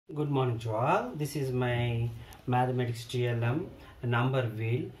Good morning to all. This is my mathematics TLM number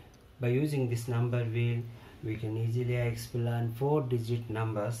wheel. By using this number wheel, we can easily explain 4-digit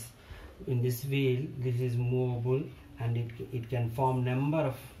numbers. In this wheel, this is movable and it can form number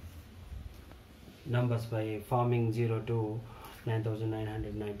of numbers by forming 0 to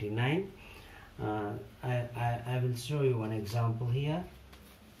 9999. I will show you one example here.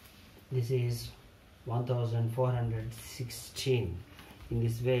 This is 1416. In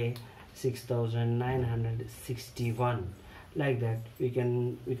this way 6961, like that we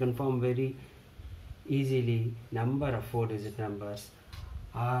can form very easily number of 4-digit numbers,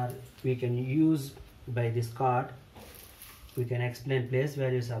 or we can use by this card we can explain place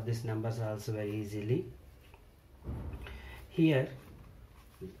values of these numbers also very easily. Here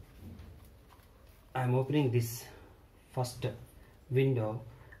I am opening this first window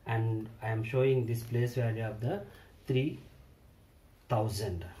and I am showing this place value of the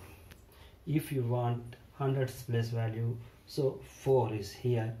 3000. If you want hundreds place value, so 4 is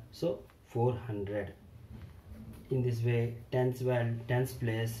here, so 400. In this way, tens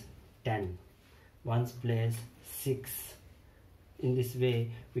place 10, ones place 6. In this way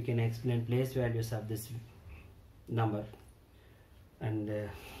we can explain place values of this number, and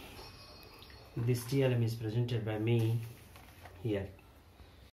this TLM is presented by me here.